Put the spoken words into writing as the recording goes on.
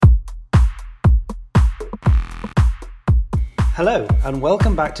Hello, and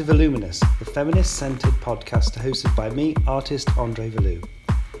welcome back to Voluminous, the feminist-centred podcast hosted by me, artist Andre Valou.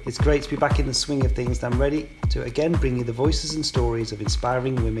 It's great to be back in the swing of things, and I'm ready to again bring you the voices and stories of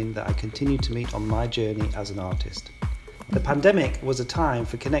inspiring women that I continue to meet on my journey as an artist. The pandemic was a time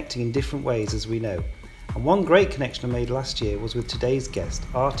for connecting in different ways, as we know, and one great connection I made last year was with today's guest,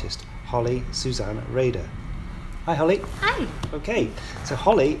 artist Holly Suzanne Rader. Hi Holly. Hi. Okay, so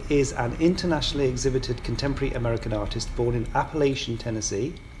Holly is an internationally exhibited contemporary American artist born in Appalachian,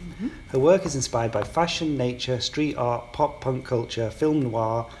 Tennessee. Mm-hmm. Her work is inspired by fashion, nature, street art, pop punk culture, film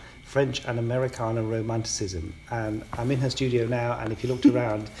noir, French and Americana romanticism. And I'm in her studio now, and if you looked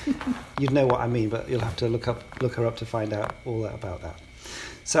around, you'd know what I mean, but you'll have to look her up to find out all about that.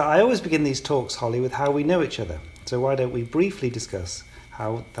 So I always begin these talks, Holly, with how we know each other. So why don't we briefly discuss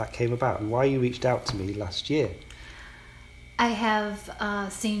how that came about and why you reached out to me last year? I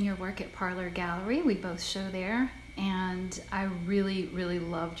have seen your work at Parlor Gallery. We both show there, and I really, really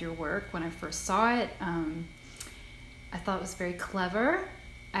loved your work when I first saw it. I thought it was very clever.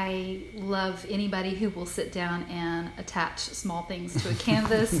 I love anybody who will sit down and attach small things to a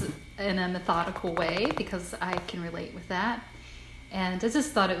canvas in a methodical way, because I can relate with that. And I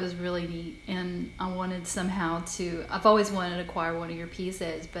just thought it was really neat, and I wanted somehow to, I've always wanted to acquire one of your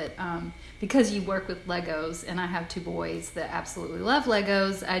pieces, but because you work with Legos, and I have two boys that absolutely love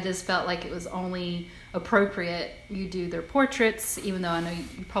Legos, I just felt like it was only appropriate you do their portraits, even though I know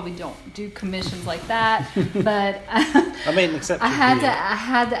you probably don't do commissions like that, but I mean, except I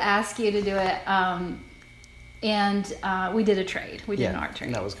had to ask you to do it, and we did a trade. We did an art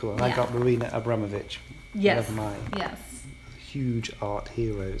trade. That was cool. And yeah. I got Marina Abramovich. Yes. One of my yes. huge art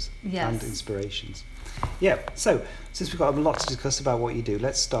heroes yes. and inspirations. Yeah, so since we've got a lot to discuss about what you do,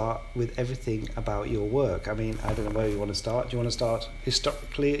 let's start with everything about your work. I mean, I don't know where you want to start. Do you want to start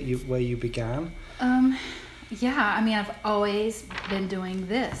historically where you began? Yeah, I mean, I've always been doing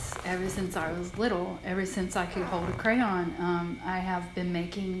this ever since I was little, ever since I could hold a crayon. I have been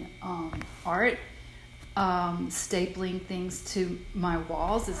making art, stapling things to my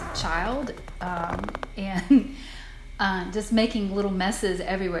walls as a child, and just making little messes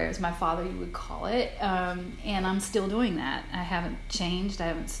everywhere, as my father would call it, and I'm still doing that. I haven't changed. I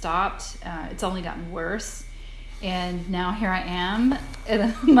haven't stopped. It's only gotten worse, and now here I am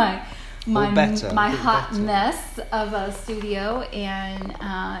in my hot mess of a studio, and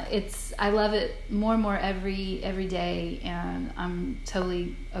I love it more and more every day, and I'm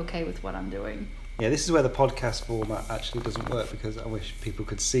totally okay with what I'm doing. Yeah, this is where the podcast format actually doesn't work, because I wish people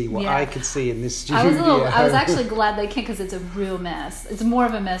could see what I could see in this studio. I was actually glad they can't, because it's a real mess. It's more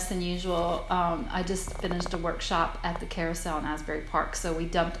of a mess than usual. I just finished a workshop at the Carousel in Asbury Park, so we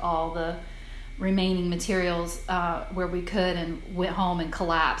dumped all the remaining materials where we could and went home and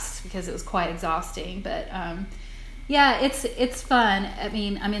collapsed because it was quite exhausting. But yeah, it's fun. I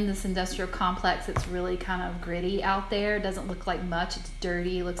mean, I'm in this industrial complex. It's really kind of gritty out there. It doesn't look like much. It's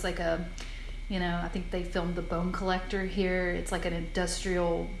dirty. It looks like I think they filmed The Bone Collector here. It's like an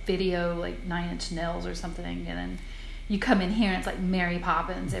industrial video, like 9 Inch Nails or something. And then you come in here and it's like Mary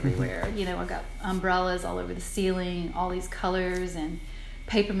Poppins everywhere. I got umbrellas all over the ceiling, all these colors, and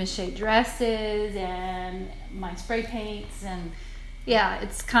paper mache dresses, and my spray paints. And yeah,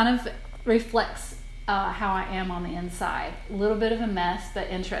 it's kind of reflects how I am on the inside. A little bit of a mess, but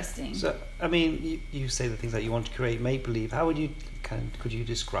interesting. So, I mean, you say the things that you want to create make-believe. How would you could you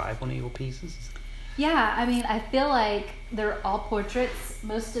describe one of your pieces? Yeah, I mean, I feel like they're all portraits.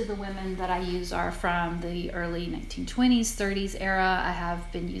 Most of the women that I use are from the early 1920s, 30s era. I have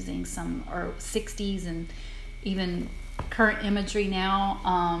been using some 60s and even current imagery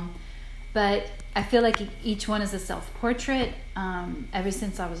now. But I feel like each one is a self-portrait. Ever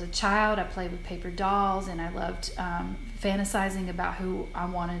since I was a child, I played with paper dolls, and I loved fantasizing about who I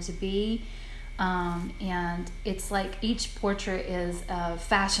wanted to be. And it's like each portrait is a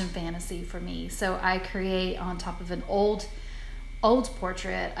fashion fantasy for me. So I create on top of an old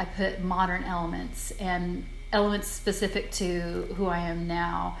portrait, I put modern elements, and elements specific to who I am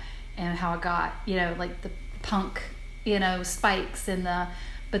now and how I got, like the punk, spikes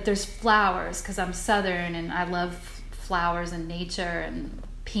but there's flowers, because I'm Southern and I love flowers and nature and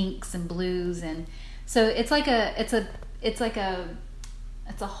pinks and blues. And so it's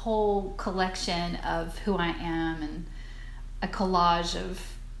a whole collection of who I am, and a collage of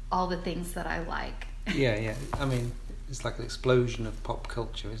all the things that I like. Yeah. I mean, it's like an explosion of pop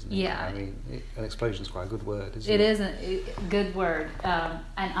culture, isn't it? Yeah. I mean, an explosion is quite a good word, isn't it? It is a good word. And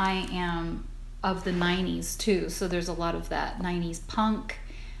I am of the 90s, too. So there's a lot of that 90s punk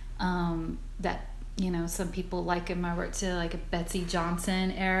that, some people like in my work, too, like a Betsy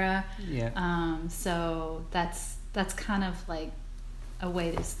Johnson era. Yeah. So that's that's kind of like a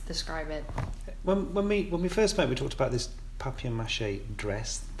way to describe it. When we first met, we talked about this papier-mâché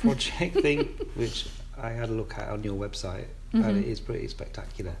dress project thing, which I had a look at on your website, and it is pretty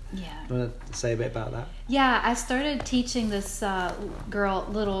spectacular. Yeah. You want to say a bit about that? Yeah, I started teaching this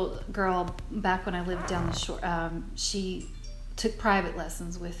little girl back when I lived down the shore. She took private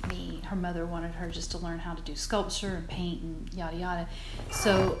lessons with me. Her mother wanted her just to learn how to do sculpture and paint and yada yada.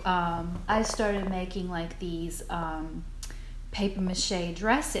 So I started making like these papier-mâché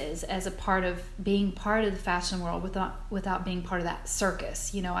dresses as a part of being part of the fashion world without being part of that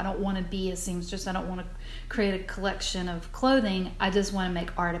circus. You know, I don't want to be a seamstress. I don't want to create a collection of clothing. I just want to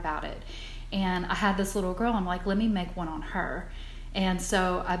make art about it. And I had this little girl. I'm like, let me make one on her. And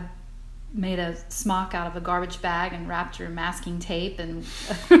so I made a smock out of a garbage bag and wrapped her in masking tape. And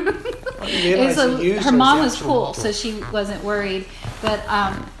her mom was cool, model. So she wasn't worried. But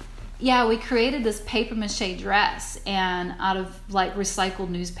yeah, we created this papier-mâché dress, and out of like recycled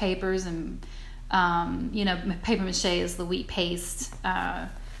newspapers and you know, papier-mâché is the wheat paste,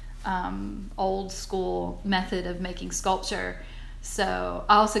 old school method of making sculpture. So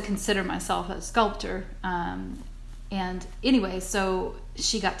I also consider myself a sculptor. And anyway, so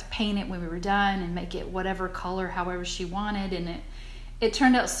she got to paint it when we were done and make it whatever color, however she wanted, and it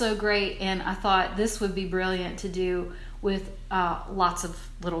turned out so great. And I thought this would be brilliant to do with lots of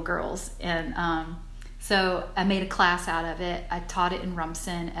little girls. And so I made a class out of it. I taught it in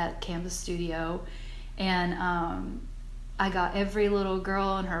Rumson at Canvas Studio, and I got every little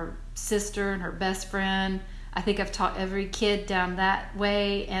girl and her sister and her best friend. I think I've taught every kid down that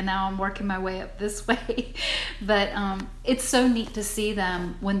way, and now I'm working my way up this way. But it's so neat to see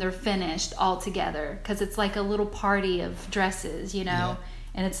them when they're finished all together, because it's like a little party of dresses, you know. Yeah.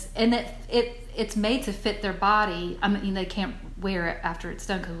 And it's made to fit their body. I mean, they can't wear it after it's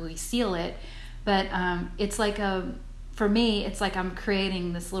done because we seal it, but it's like for me, it's like I'm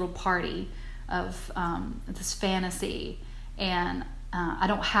creating this little party of this fantasy. And I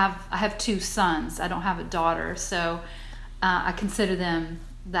have 2 sons. I don't have a daughter, so I consider them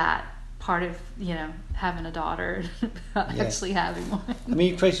that part of, you know, having a daughter, actually having one. I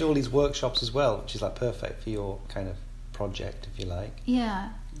mean, you created all these workshops as well, which is like perfect for your kind of project, if you like. Yeah,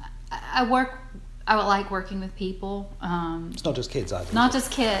 I like working with people. It's not just kids either. Not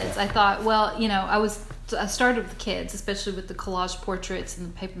just kids. Yeah. I thought, well, you know, I started with kids, especially with the collage portraits and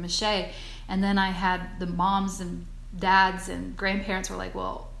the papier-mâché, and then I had the moms and dads and grandparents were like,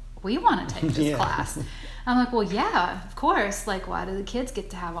 well, we want to take this class. I'm like, well, yeah, of course. Like, why do the kids get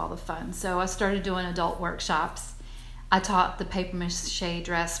to have all the fun? So I started doing adult workshops. I taught the papier-mâché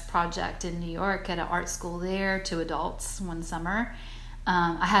dress project in New York at an art school there to adults one summer.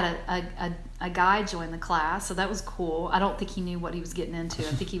 I had a guy join the class, so that was cool. I don't think he knew what he was getting into.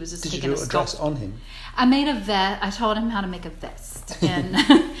 I think he was just taking a sculpt. Did you do a dress on him? I made a vest. I taught him how to make a vest,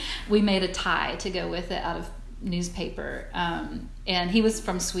 and we made a tie to go with it out of newspaper. And he was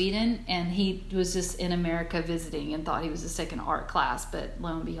from Sweden, and he was just in America visiting and thought he was just taking an art class, but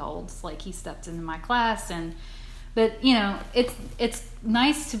lo and behold, it's like he stepped into my class. But you know, it's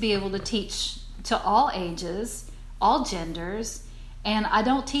nice to be able to teach to all ages, all genders, and I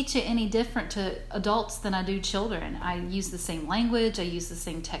don't teach it any different to adults than I do children. I use the same language, I use the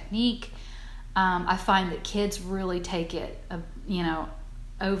same technique. I find that kids really take it, you know,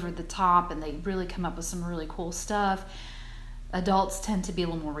 over the top, and they really come up with some really cool stuff. Adults tend to be a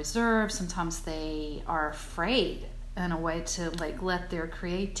little more reserved. Sometimes they are afraid in a way to like let their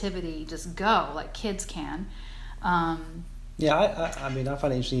creativity just go like kids can. Yeah, I mean, I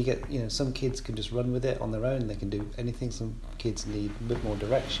find it interesting. You get, you know, some kids can just run with it on their own. They can do anything. Some kids need a bit more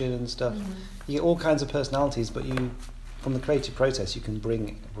direction and stuff. Mm-hmm. You get all kinds of personalities, but from the creative process, you can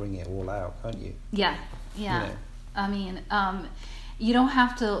bring it all out, can't you? Yeah. You know? I mean, you don't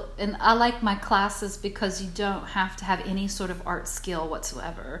have to, and I like my classes because you don't have to have any sort of art skill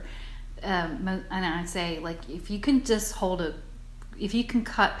whatsoever. And I say, like, if you can just if you can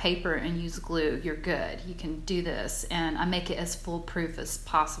cut paper and use glue, you're good. You can do this, and I make it as foolproof as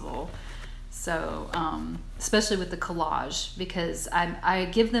possible. So, especially with the collage, because I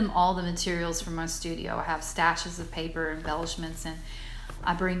give them all the materials from my studio. I have stashes of paper, embellishments, and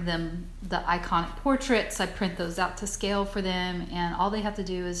I bring them the iconic portraits. I print those out to scale for them, and all they have to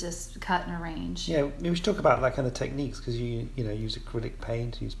do is just cut and arrange. Yeah, we should talk about that kind of techniques, because you use acrylic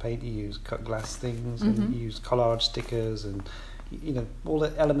paint, you use cut glass things, mm-hmm. and you use collage stickers, and you know all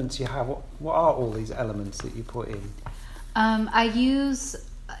the elements you have. What are all these elements that you put in? I use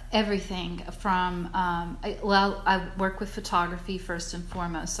everything from. I work with photography first and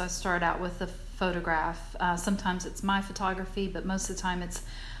foremost, so I start out with a photograph. Sometimes it's my photography, but most of the time it's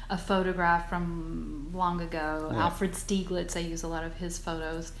a photograph from long ago. Yeah. Alfred Stieglitz, I use a lot of his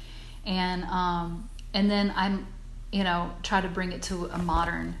photos, and then I'm, try to bring it to a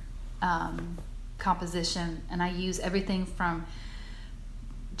modern composition, and I use everything from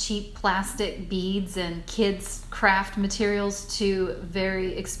cheap plastic beads and kids craft materials to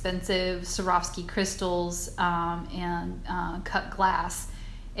very expensive Swarovski crystals and cut glass,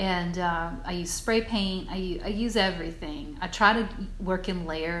 and I use spray paint. I use everything. I try to work in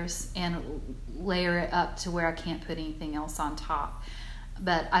layers and layer it up to where I can't put anything else on top,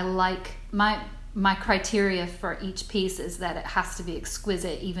 but I like my criteria for each piece is that it has to be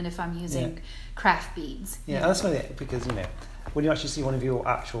exquisite, even if I'm using craft beads. Yeah, that's funny because when you actually see one of your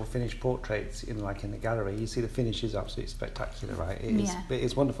actual finished portraits in the gallery, you see the finish is absolutely spectacular, right?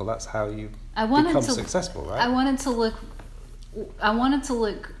 It's wonderful. That's how you become successful, right? I wanted to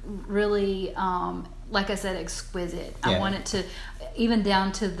look really, like I said, exquisite. Yeah. I want it to, even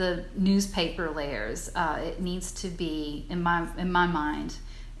down to the newspaper layers. It needs to be in my mind.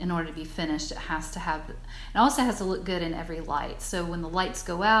 In order to be finished, it has to have, it also has to look good in every light. So when the lights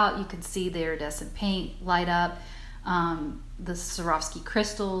go out, you can see the iridescent paint light up. The Swarovski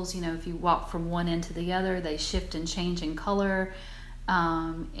crystals, if you walk from one end to the other, they shift and change in color.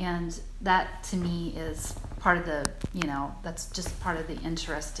 And that to me is part of the, that's just part of the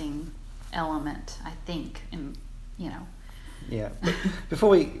interesting element, I think, Yeah, but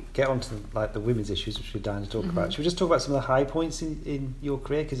before we get on to the women's issues, which we're dying to talk about, should we just talk about some of the high points in your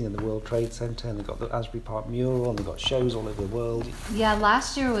career? Because the World Trade Center, and they've got the Asbury Park mural, and they've got shows all over the world. Yeah,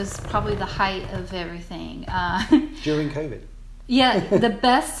 last year was probably the height of everything. During COVID. Yeah, the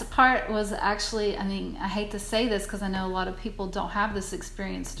best part was actually, I hate to say this because I know a lot of people don't have this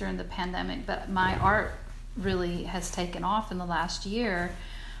experience during the pandemic, but my art really has taken off in the last year.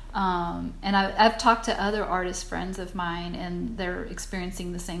 And I've talked to other artist friends of mine, and they're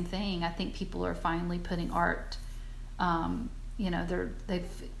experiencing the same thing. I think people are finally putting art. I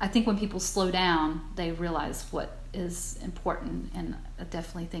think when people slow down, they realize what is important, and I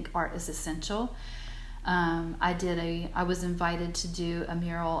definitely think art is essential. I was invited to do a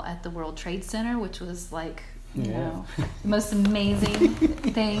mural at the World Trade Center, which was the most amazing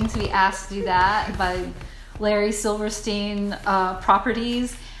thing to be asked to do that by Larry Silverstein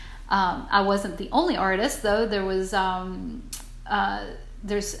Properties. I wasn't the only artist, though. There was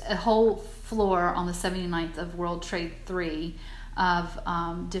there's a whole floor on the 79th of World Trade 3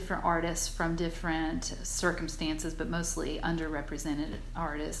 of different artists from different circumstances, but mostly underrepresented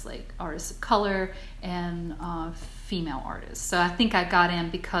artists, like artists of color and female artists. So I think I got in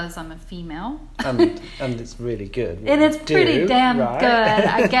because I'm a female. And it's really good. And it's pretty damn good,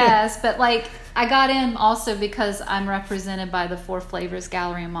 I guess. But I got in also because I'm represented by the Four Flavors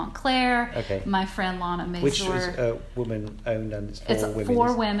Gallery in Montclair. Okay. My friend Lana Mazur. Which is a woman-owned, and it's a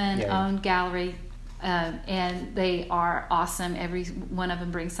four women-owned gallery. And they are awesome. Every one of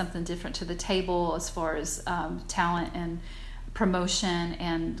them brings something different to the table as far as talent and promotion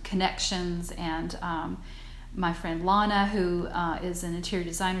and connections. And my friend Lana, who is an interior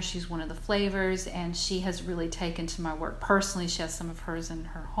designer, she's one of the flavors, and she has really taken to my work personally. She has some of hers in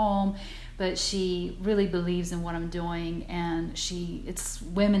her home, but she really believes in what I'm doing, and it's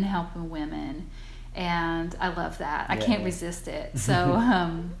women helping women, and I love that. I can't resist it. So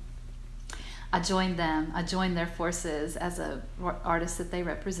I joined them. I joined their forces as a artist that they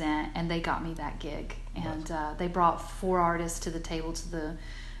represent, and they got me that gig. And they brought 4 artists to the table, to the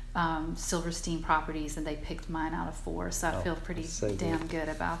Silverstein Properties, and they picked mine out of 4. So I feel pretty damn good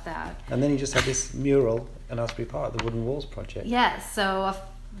about that. And then you just had this mural in Asbury Park, the Wooden Walls project. Yes. So I've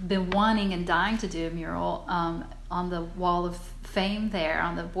been wanting and dying to do a mural on the Wall of Fame there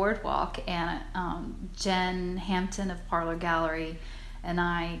on the boardwalk, and Jen Hampton of Parlor Gallery and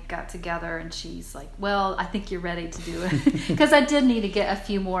I got together, and she's like, well, I think you're ready to do it. Because I did need to get a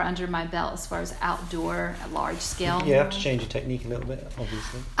few more under my belt as far as outdoor, large scale. You have to change your technique a little bit,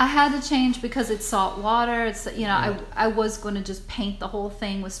 obviously. I had to change because it's salt water. It's I was going to just paint the whole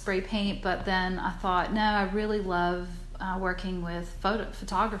thing with spray paint, but then I thought, no, I really love working with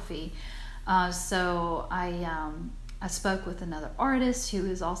photography. So I spoke with another artist who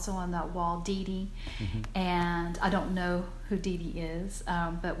is also on that wall, Dee Dee, and I don't know who Dee Dee is,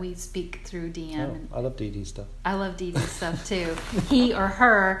 but we speak through DM. I love Dee Dee's stuff. I love Dee Dee's stuff too. He or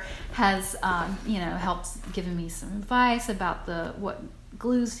her has, helped giving me some advice about what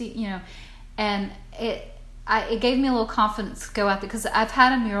glues, and it gave me a little confidence to go out there, because I've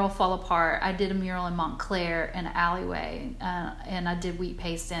had a mural fall apart. I did a mural in Montclair in an alleyway, and I did wheat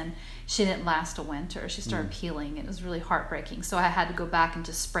paste in. She didn't last a winter. She started peeling. It was really heartbreaking. So I had to go back and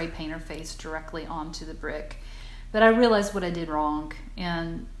just spray paint her face directly onto the brick. But I realized what I did wrong,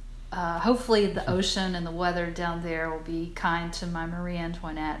 and hopefully the ocean and the weather down there will be kind to my Marie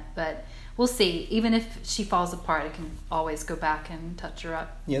Antoinette, but we'll see. Even if she falls apart, I can always go back and touch her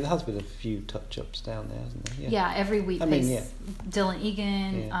up. Yeah, there has been a few touch-ups down there, hasn't there? Yeah, every week. Yeah. Dylan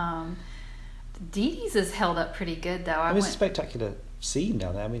Egan. Yeah. Dee Dee's is held up pretty good, though. It's a spectacular scene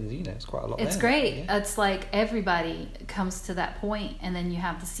down there. I mean, it's quite a lot. It's there, great. Yeah. It's like everybody comes to that point, and then you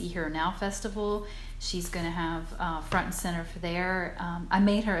have the See Her Now Festival. She's going to have front and center for there. I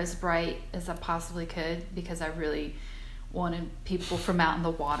made her as bright as I possibly could because I really wanted people from out in the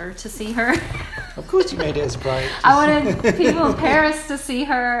water to see her. Of course you made it as bright. I wanted people in Paris to see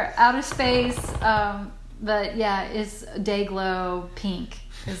her, outer space. But yeah, it's day glow pink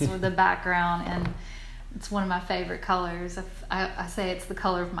is the background, and it's one of my favorite colors. I say it's the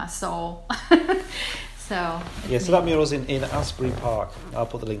color of my soul. So that mural's in Asbury Park. I'll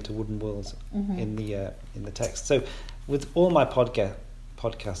put the link to Wooden Worlds in the text. So with all my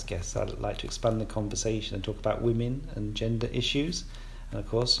podcast guests, I'd like to expand the conversation and talk about women and gender issues. And of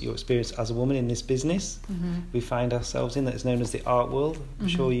course, your experience as a woman in this business, we find ourselves in that is known as the art world. I'm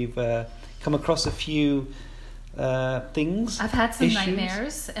sure you've come across a few things. I've had some issues.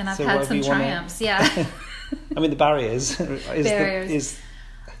 Nightmares, and I've had some triumphs. Yeah. I mean, the barriers. Barriers.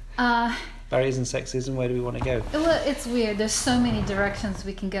 Barriers and sexism, where do we want to go? Well, it's weird. There's so many directions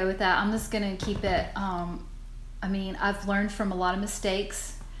we can go with that. I'm just going to keep it. I mean, I've learned from a lot of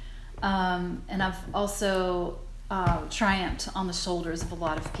mistakes, and I've also triumphed on the shoulders of a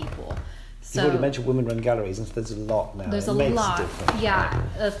lot of people. So, you've already mentioned women-run galleries, and there's a lot now. There's a lot. Yeah.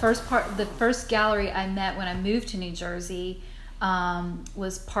 The first gallery I met when I moved to New Jersey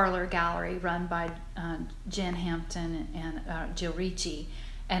was Parlor Gallery, run by Jen Hampton and Jill Ricci.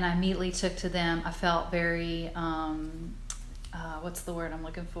 And I immediately took to them. I felt very, what's the word I'm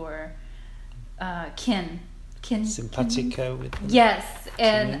looking for? Kin. Simpatico with them. Yes,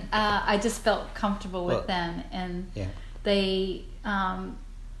 and I just felt comfortable with them. And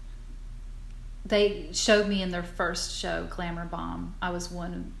they showed me in their first show, Glamour Bomb. I was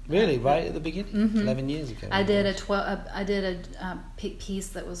one. Really, right at the beginning, 11 years ago. I did a piece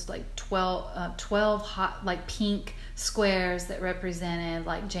that was like 12 hot, like pink squares that represented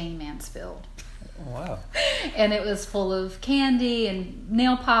like Jane Mansfield. Oh, wow. And it was full of candy and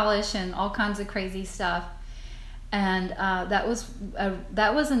nail polish and all kinds of crazy stuff. And that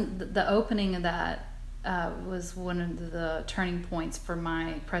wasn't the opening of that. Was one of the turning points for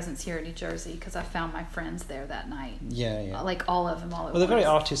my presence here in New Jersey, because I found my friends there that night. Yeah. Like all of them, all at once. Well, they're very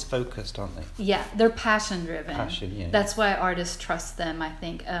artist focused, aren't they? Yeah, they're passion driven. Yeah. That's why artists trust them. I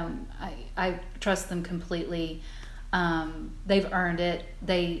think I trust them completely. They've earned it.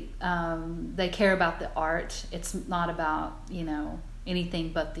 They care about the art. It's not about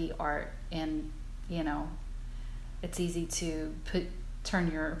anything but the art, and it's easy to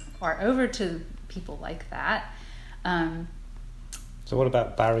turn your art over to people like that. So what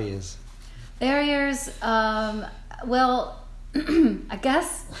about barriers? Barriers, well, I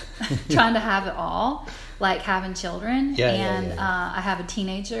guess trying to have it all, like having children. I have a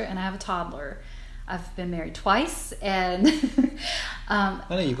teenager and I have a toddler. I've been married twice, and I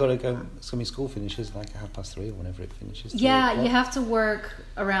know you've got to go. So many school finishes like 3:30 or whenever it finishes. Yeah, you have to work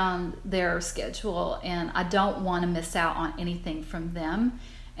around their schedule, and I don't want to miss out on anything from them,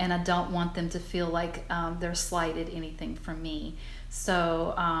 and I don't want them to feel like they're slighted anything from me.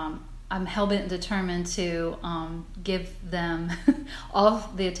 So I'm hell-bent and determined to give them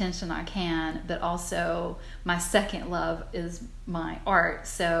all the attention I can, but also my second love is my art.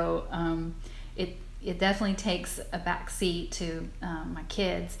 So it definitely takes a back seat to my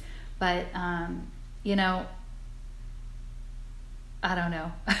kids, but I don't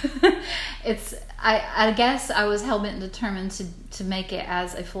know. I guess I was hell-bent and determined to make it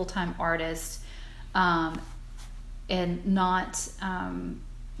as a full-time artist, and not I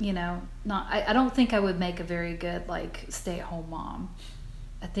don't think I would make a very good like stay-at-home mom.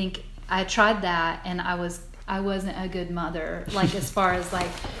 I think I tried that, and I wasn't a good mother, like as far as like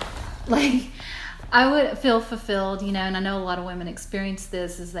I would feel fulfilled, and I know a lot of women experience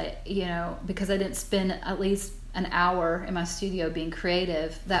this, is that, because I didn't spend at least an hour in my studio being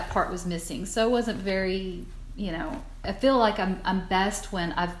creative, that part was missing. So it wasn't very, I feel like I'm best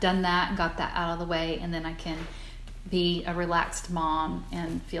when I've done that and got that out of the way, and then I can be a relaxed mom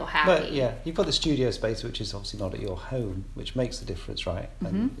and feel happy. But yeah, you've got the studio space, which is obviously not at your home, which makes the difference, right?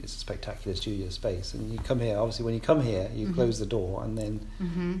 And it's a spectacular studio space. And you come here, obviously when you come here, you close the door, and then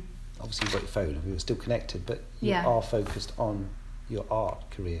obviously you've got your phone, and we were still connected, but you are focused on your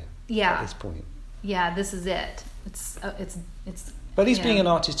art career at this point. Yeah, this is it. It's But at least being an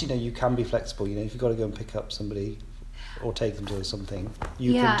artist, you can be flexible. If you've got to go and pick up somebody or take them to something,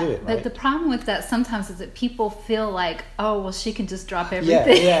 you can do it, right? But the problem with that sometimes is that people feel like, oh, well, she can just drop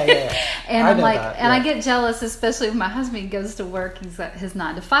everything. Yeah. And I'm like, that, and I get jealous, especially when my husband goes to work. He's got his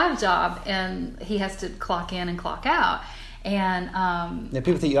 9-to-5 job, and he has to clock in and clock out. And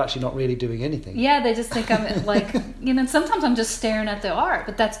people think you're actually not really doing anything. Yeah, they just think I'm like, sometimes I'm just staring at the art,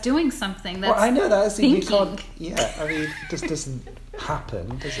 but that's doing something. That's I know that. thinking. You can't. Yeah, I mean, it just doesn't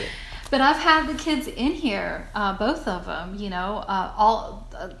happen, does it? But I've had the kids in here, both of them.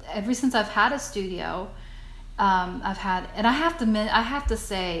 Ever since I've had a studio, I've had, and I have to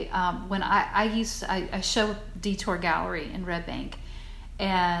say, when I show Detour Gallery in Red Bank,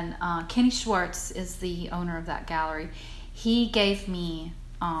 and Kenny Schwartz is the owner of that gallery. He gave me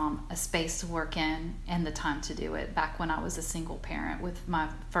a space to work in and the time to do it back when I was a single parent with my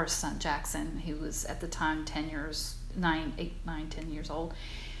first son, Jackson, who was at the time 10 years old.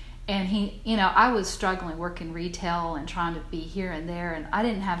 And I was struggling working retail and trying to be here and there, and I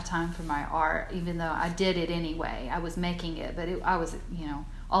didn't have time for my art, even though I did it anyway. I was making it, but I was,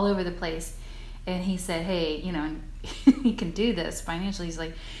 all over the place. And he said, hey, he can do this financially. He's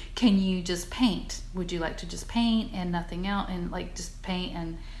like, can you just paint? Would you like to just paint and nothing else, and like just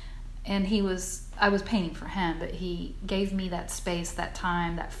paint? And I was painting for him, but he gave me that space, that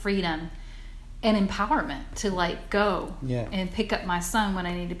time, that freedom and empowerment to like go and pick up my son when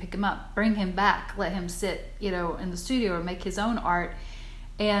I need to pick him up, bring him back, let him sit, in the studio or make his own art.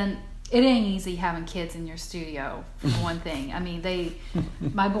 And it ain't easy having kids in your studio, for one thing. I mean,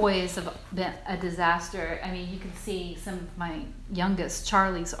 my boys have been a disaster. I mean, you can see some of my youngest,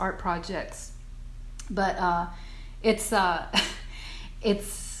 Charlie's art projects, but it's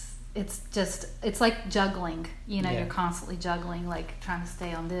like juggling. You're constantly juggling, like trying to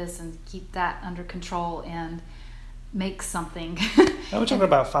stay on this and keep that under control and make something. Now we're talking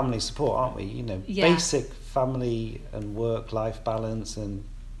about family support, aren't we? Basic family and work-life balance and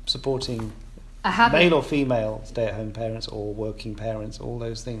supporting male or female stay-at-home parents or working parents, all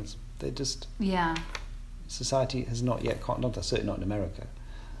those things. They just society has not yet caught on, certainly not in America.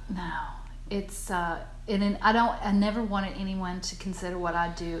 No, it's I never wanted anyone to consider what I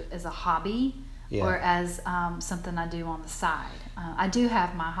do as a hobby or as something I do on the side. I do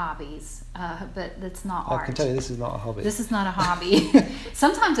have my hobbies, but it's not art. I can tell you, this is not a hobby. This is not a hobby.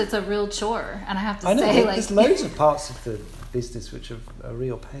 Sometimes it's a real chore, and I have to say, there's loads of parts of the business which are a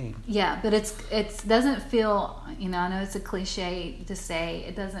real pain. Yeah, but it doesn't feel, I know it's a cliche to say,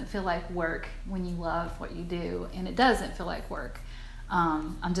 it doesn't feel like work when you love what you do, and it doesn't feel like work.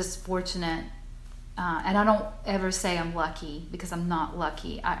 I'm just fortunate, and I don't ever say I'm lucky, because I'm not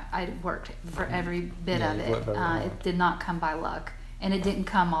lucky. I worked for every bit of it. It did not come by luck, and it didn't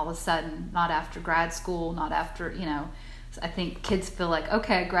come all of a sudden, not after grad school, not after, I think kids feel like,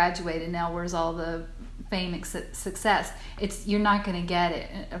 okay, I graduated, now where's all the fame and success? You're not going to get it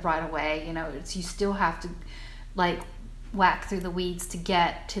right away. You still have to like whack through the weeds to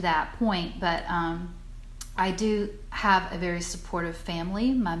get to that point. But I do have a very supportive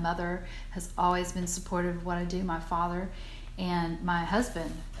family. My mother has always been supportive of what I do. My father and my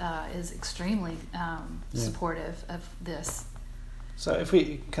husband is extremely supportive of this. So if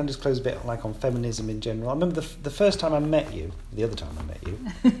we can just close a bit on feminism in general. I remember the first time I met you, the other time I met you,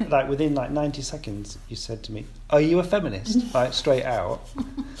 like within 90 seconds you said to me, "Are you a feminist?" Like straight out.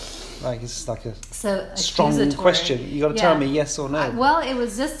 Like it's like a strong question. You got to tell me yes or no. Well, it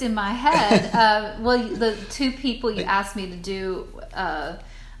was just in my head. The two people you asked me to do,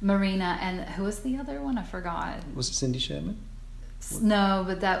 Marina and who was the other one? I forgot. Was it Cindy Sherman? No,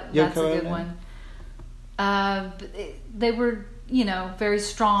 but that's a good one. They were, very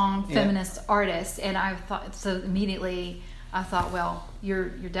strong feminist artists, and I thought so. Immediately, I thought, well, you're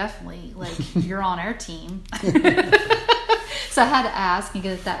definitely you're on our team. So I had to ask and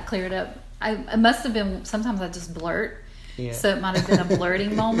get that cleared up. It must have been, sometimes I just blurt, so it might have been a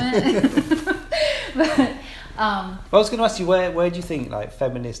blurting moment. But I was going to ask you, where do you think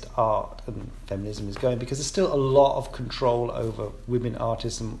feminist art and feminism is going? Because there's still a lot of control over women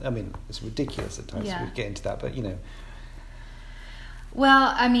artists, and I mean it's ridiculous at times to get into that, but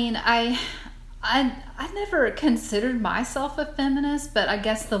Well, I mean, I never considered myself a feminist, but I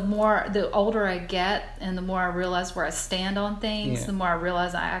guess the older I get and the more I realize where I stand on things, the more I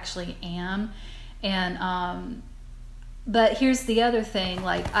realize I actually am. And but here's the other thing,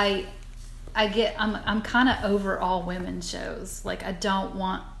 I'm kind of over all women shows. I don't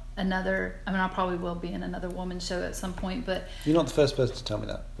want another. I mean, I probably will be in another woman show at some point, but you're not the first person to tell me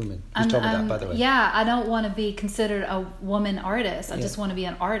that. Women, you told me that, by the way. Yeah, I don't want to be considered a woman artist. I just want to be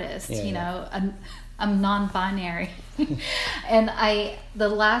an artist. I'm non-binary. And the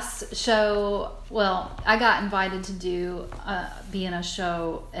last show, well, I got invited to be in a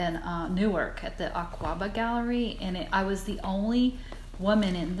show in Newark at the Aquaba Gallery, and I was the only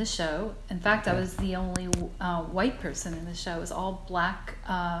woman in the show. In fact, I was the only white person in the show. It was all black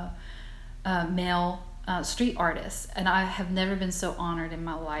male street artists, and I have never been so honored in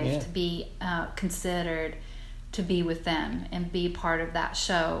my life to be considered to be with them and be part of that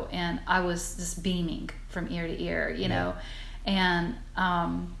show. And I was just beaming from ear to ear, you know. And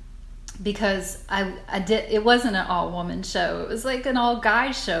because I did, it wasn't an all woman show, it was like an all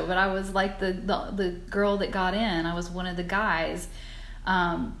guy show, but I was like the girl that got in. I was one of the guys.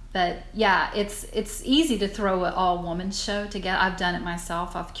 But yeah, it's easy to throw an all woman show together. I've done it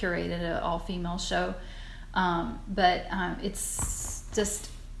myself. I've curated an all female show. But it's just,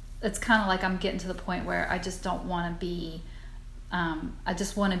 it's kind of like I'm getting to the point where I just don't want to be, I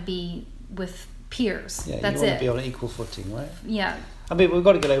just want to be with peers. Yeah, that's you want it. to be on an equal footing, right? Yeah. I mean, we've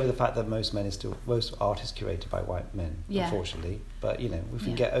got to get over the fact that most art is curated by white men, unfortunately. But, you know, if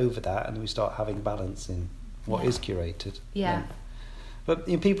we get over that and we start having balance in what is curated. Yeah. But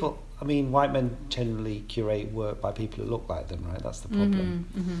you know, people, I mean, white men generally curate work by people who look like them, right? That's the problem.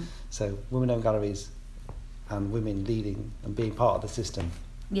 Mm-hmm. So women-owned galleries and women leading and being part of the system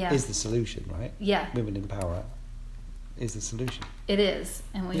is the solution, right? Yeah. Women in power is the solution. It is.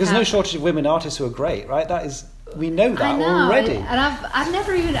 And there's no shortage of women artists who are great, right? That is, we know that already. And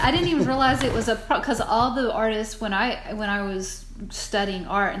I didn't even realize it was because all the artists, when I was studying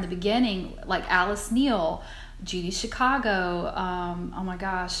art in the beginning, like Alice Neal, Judy Chicago, oh my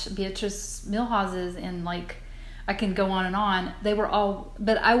gosh, Beatrice Milhauses, and like I can go on and on. They were all,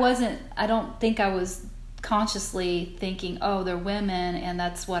 but I don't think I was consciously thinking, oh, they're women and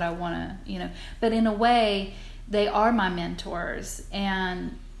that's what I want to, you know. But in a way, they are my mentors.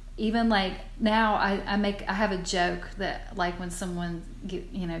 And even like now I have a joke that like when someone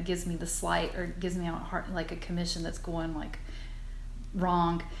gives me the slight or gives me a commission that's going like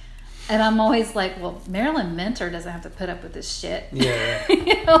wrong, and I'm always like, well, Marilyn Mentor doesn't have to put up with this shit. Yeah.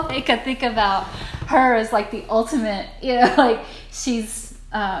 You know, like I think about her as like the ultimate, you know, like she's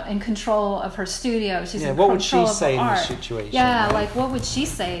in control of her studio. She's in what control would she of say her in art. this situation? Yeah, right? like what would she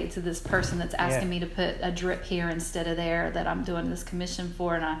say to this person that's asking me to put a drip here instead of there that I'm doing this commission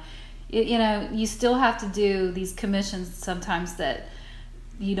for? And you still have to do these commissions sometimes that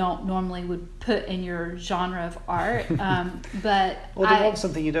you don't normally would put in your genre of art, but or they want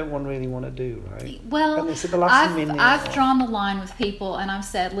something you don't really want to do, right? Well, I've drawn the line with people, and I've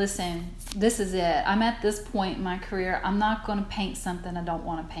said, listen, this is it. I'm at this point in my career. I'm not going to paint something I don't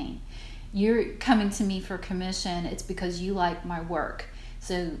want to paint. You're coming to me for commission. It's because you like my work.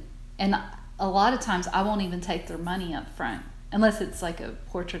 So, and a lot of times I won't even take their money up front unless it's like a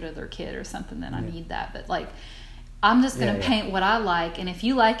portrait of their kid or something. Then I need that, but like. I'm just going to paint what I like, and if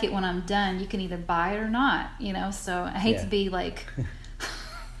you like it when I'm done, you can either buy it or not, you know. So I hate to be like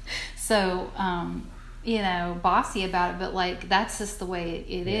so bossy about it, but like that's just the way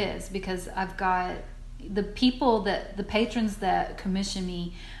it is, because I've got the patrons that commission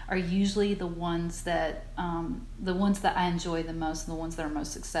me are usually the ones that I enjoy the most, and the ones that are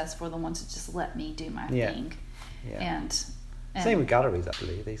most successful, the ones that just let me do my thing. And same with galleries,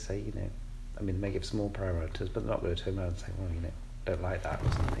 actually. They say, you know, I mean, they may give small priorities, but they're not going to turn around and say, well, you know, don't like that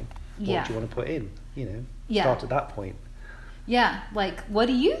or something. What do you want to put in? You know, start at that point. Yeah, like, what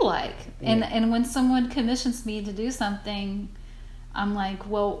do you like? And when someone commissions me to do something, I'm like,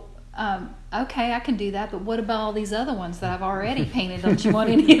 well, okay, I can do that, but what about all these other ones that I've already painted? Don't you want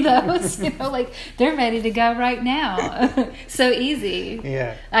any of those? You know, like, they're ready to go right now. So easy.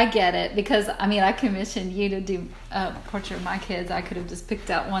 Yeah. I get it, because, I mean, I commissioned you to do a portrait of my kids. I could have just picked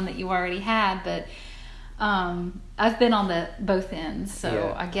out one that you already had, but I've been on both ends,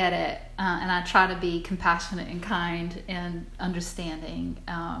 so I get it. And I try to be compassionate and kind and understanding.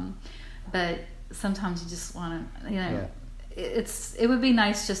 But sometimes you just want to, you know... Yeah. It would be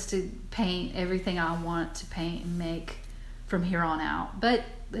nice just to paint everything I want to paint and make from here on out, but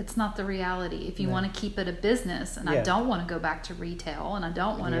it's not the reality. If you want to keep it a business, and I don't want to go back to retail, and I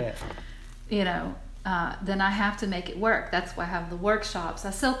don't want to, you know, then I have to make it work. That's why I have the workshops.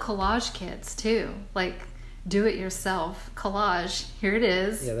 I sell collage kits too, like do it yourself collage. Here it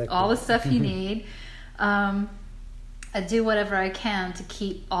is, all the stuff you need. I do whatever I can to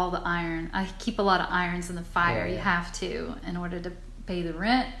keep all the iron. I keep a lot of irons in the fire. You have to, in order to pay the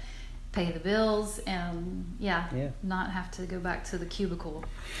rent, pay the bills, and not have to go back to the cubicle,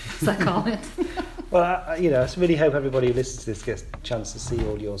 as I call it. Well, I really hope everybody who listens to this gets a chance to see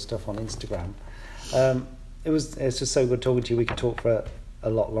all your stuff on Instagram. It's just so good talking to you. We could talk for a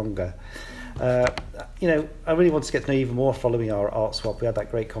lot longer. I really wanted to get to know you even more following our art swap. We had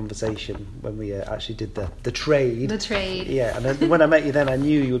that great conversation when we actually did the trade. The trade. Yeah, and then when I met you then, I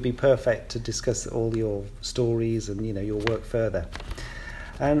knew you would be perfect to discuss all your stories and, your work further.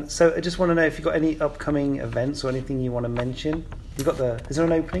 And so I just want to know if you've got any upcoming events or anything you want to mention. Is there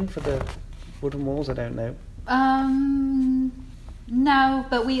an opening for the Wooden Walls? I don't know. No,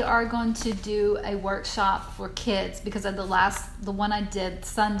 but we are going to do a workshop for kids because the one I did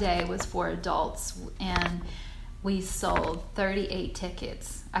Sunday was for adults, and we sold 38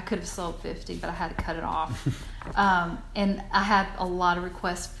 tickets. I could have sold 50, but I had to cut it off. And I had a lot of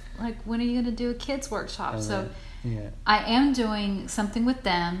requests, like, when are you going to do a kids workshop? So yeah. I am doing something with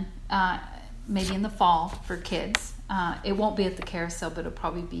them, maybe in the fall for kids. It won't be at the Carousel, but it'll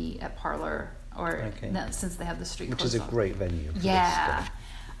probably be at Parlor. Since they have the street, which is a great venue. Yeah,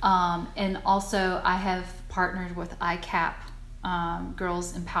 and also I have partnered with ICAP,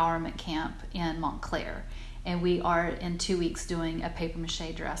 Girls Empowerment Camp in Montclair, and we are in 2 weeks doing a paper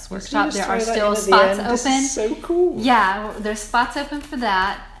mache dress workshop. There are still spots open. This is so cool. Yeah, there's spots open for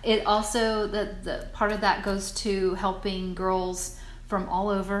that. It also the part of that goes to helping girls from all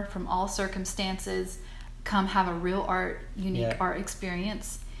over, from all circumstances, come have a real unique art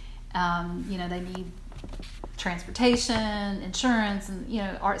experience. They need transportation, insurance, and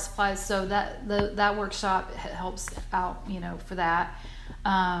art supplies. So that workshop helps out, for that.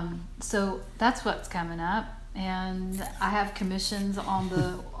 So that's what's coming up, and I have commissions on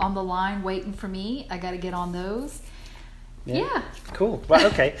the line waiting for me. I got to get on those. Yeah. Cool. Right.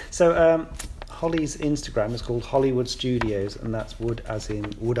 Okay. So Holly's Instagram is called Hollywood Studios, and that's wood as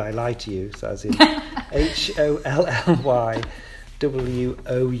in would I lie to you? So as in HOLLY.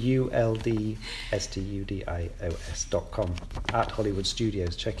 WOULDSTUDIOS.com at Hollywood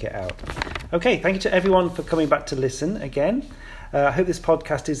Studios. Check it out. Okay, thank you to everyone for coming back to listen again. I hope this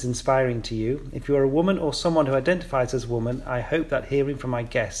podcast is inspiring to you. If you are a woman or someone who identifies as a woman, I hope that hearing from my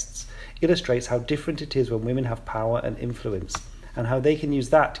guests illustrates how different it is when women have power and influence, and how they can use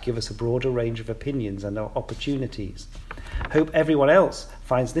that to give us a broader range of opinions and opportunities. Hope everyone else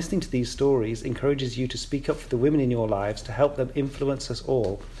finds listening to these stories encourages you to speak up for the women in your lives, to help them influence us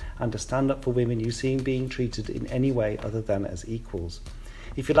all, and to stand up for women you see being treated in any way other than as equals.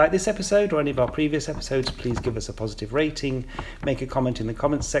 If you like this episode or any of our previous episodes, please give us a positive rating, make a comment in the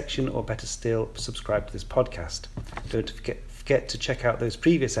comments section, or better still, subscribe to this podcast. Don't forget to check out those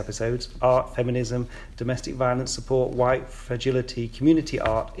previous episodes: art, feminism, domestic violence support, white fragility, community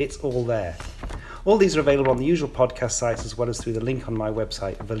art. It's all there. All these are available on the usual podcast sites, as well as through the link on my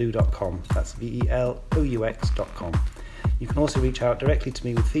website, velux.com. That's VELOUX.com. You can also reach out directly to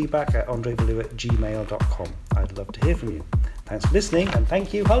me with feedback at andrevelou@gmail.com. I'd love to hear from you. Thanks for listening, and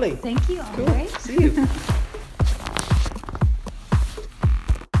thank you, Holly. Thank you, Andre. Cool. See you.